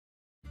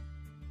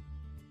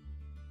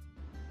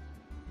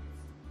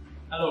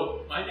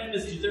Hello, my name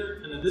is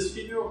Dieter, and in this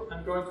video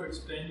I'm going to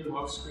explain to you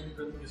how screen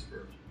printing is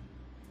working.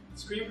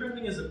 Screen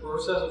printing is the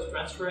process of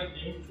transferring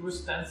ink to a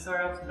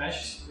standside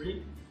mesh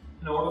screen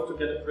in order to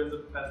get a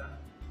printed pattern.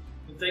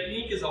 The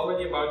technique is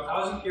already about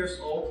 1000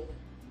 years old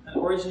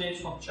and originates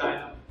from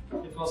China.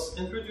 It was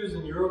introduced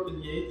in Europe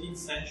in the 18th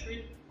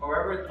century,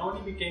 however it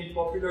only became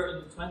popular in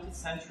the 20th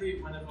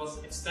century when it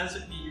was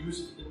extensively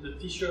used in the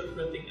t-shirt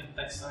printing and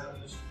textile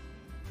industry.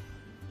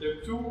 There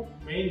are two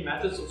main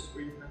methods of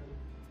screen printing.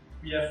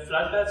 We have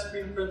flatbed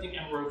screen printing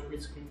and rotary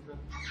screen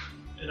printing.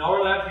 In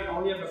our lab we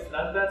only have a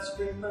flatbed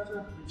screen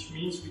printer, which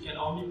means we can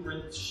only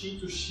print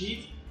sheet to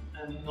sheet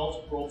and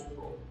not roll to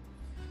roll.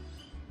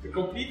 The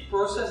complete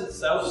process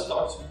itself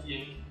starts with the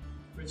ink,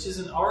 which is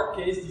in our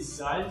case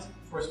designed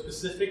for a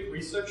specific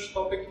research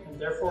topic and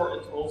therefore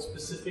it holds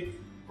specific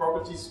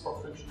properties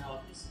or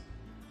functionalities.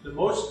 The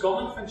most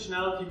common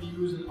functionality we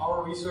use in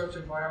our research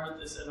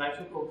environment is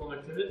electrical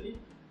conductivity,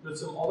 but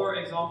some other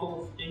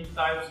examples of ink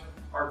types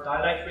are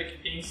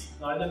dielectric inks,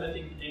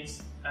 light-emitting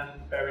inks,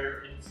 and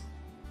barrier inks.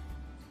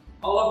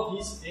 All of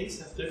these inks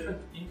have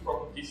different ink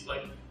properties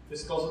like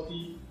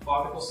viscosity,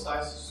 particle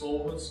size,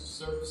 solvents,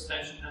 surface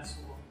tension, and so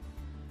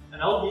on.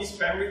 And all these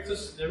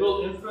parameters, they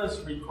will influence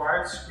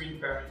required screen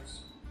parameters.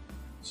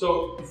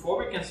 So before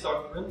we can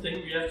start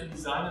printing, we have to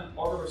design and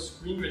order a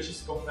screen which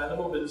is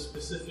compatible with a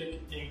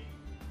specific ink.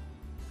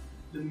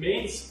 The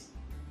main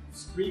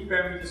screen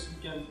parameters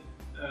we can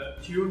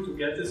tune to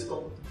get this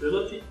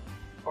compatibility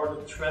are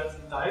the thread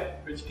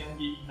type, which can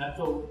be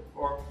metal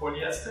or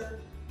polyester.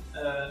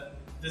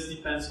 This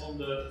depends on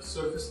the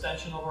surface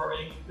tension of our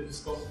ink, the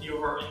viscosity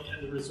of our ink,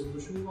 and the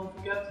resolution we want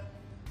to get.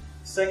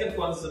 Second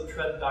one is the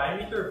thread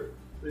diameter.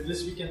 With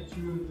this we can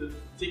tune the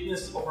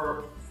thickness of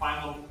our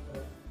final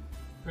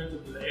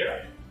printed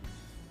layer.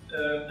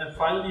 And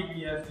finally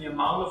we have the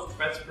amount of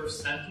threads per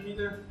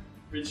centimeter,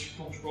 which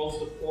controls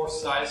the pore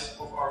size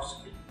of our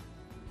screen.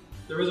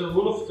 There is a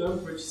rule of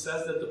thumb which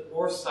says that the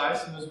pore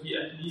size must be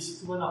at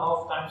least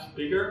 2.5 times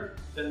bigger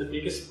than the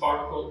biggest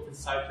particle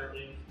inside your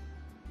ink.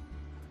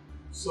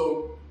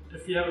 So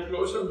if we have a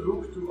closer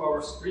look to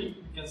our screen,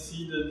 we can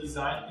see the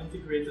design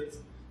integrated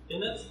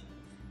in it.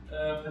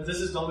 And this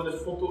is done with a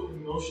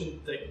photo-emulsion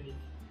technique.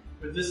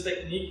 With this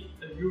technique,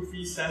 a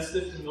UV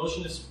sensitive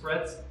emulsion is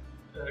spread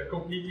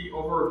completely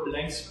over a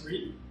blank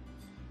screen.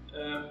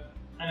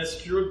 And is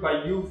cured by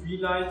UV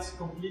light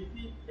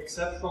completely,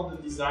 except from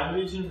the design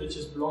region, which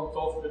is blocked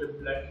off with a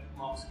black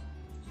mask.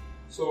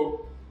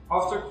 So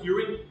after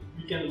curing,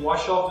 we can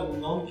wash off the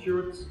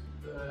non-cured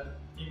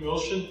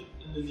emulsion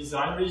in the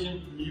design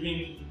region,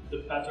 leaving the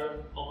pattern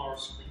on our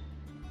screen.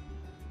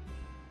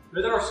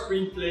 With our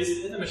screen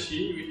placed in the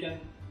machine, we can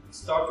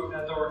start to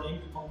add our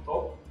ink on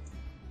top,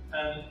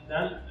 and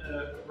then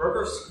a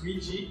rubber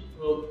squeegee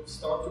will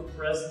start to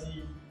press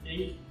the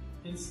ink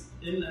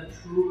in and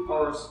through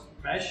our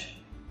mesh,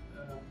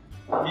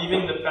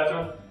 leaving the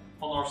pattern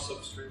on our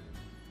substrate.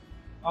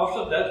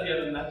 After that we have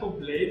a metal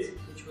blade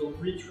which will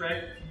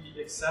retract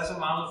the excess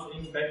amount of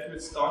ink back to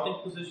its starting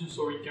position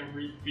so we can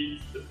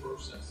repeat the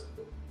process.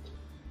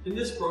 In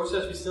this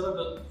process we still have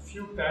a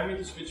few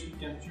parameters which we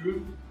can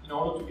tune in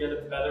order to get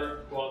a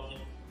better quality.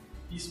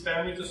 These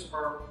parameters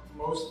are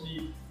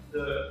mostly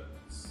the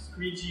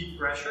squeegee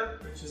pressure,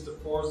 which is the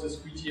force the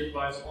squeegee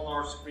applies on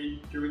our screen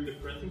during the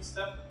printing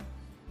step.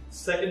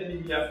 Secondly,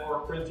 we have our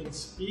printing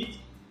speed.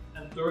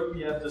 And third,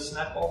 we have the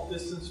snap-off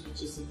distance,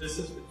 which is the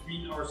distance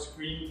between our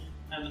screen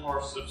and our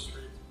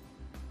substrate.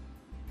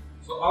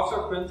 So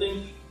after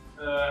printing,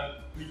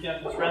 we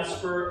can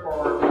transfer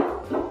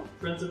our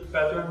printed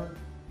pattern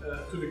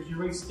to the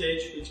curing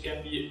stage, which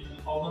can be an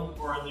oven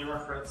or an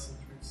infrared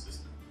sintering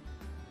system.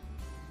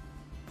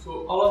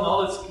 So all in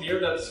all, it's clear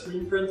that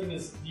screen printing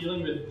is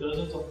dealing with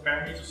dozens of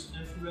parameters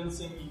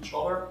influencing each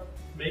other,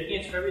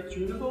 making it very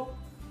tunable,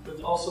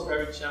 but also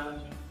very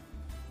challenging.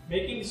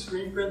 Making the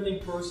screen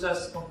printing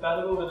process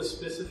compatible with a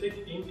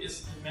specific ink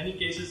is in many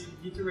cases an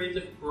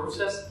iterative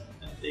process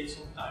and takes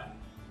some time.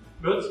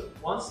 But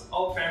once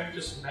all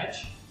parameters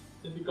match,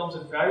 it becomes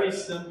a very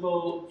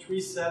simple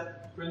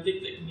 3-step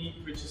printing technique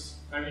which is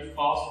very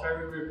fast,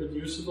 very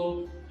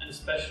reproducible, and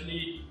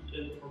especially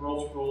in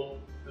roll-to-roll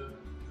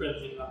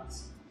printing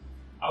lines.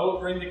 I will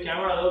bring the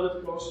camera a little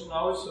bit closer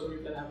now so you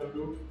can have a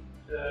look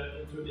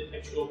into the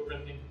actual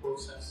printing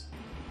process.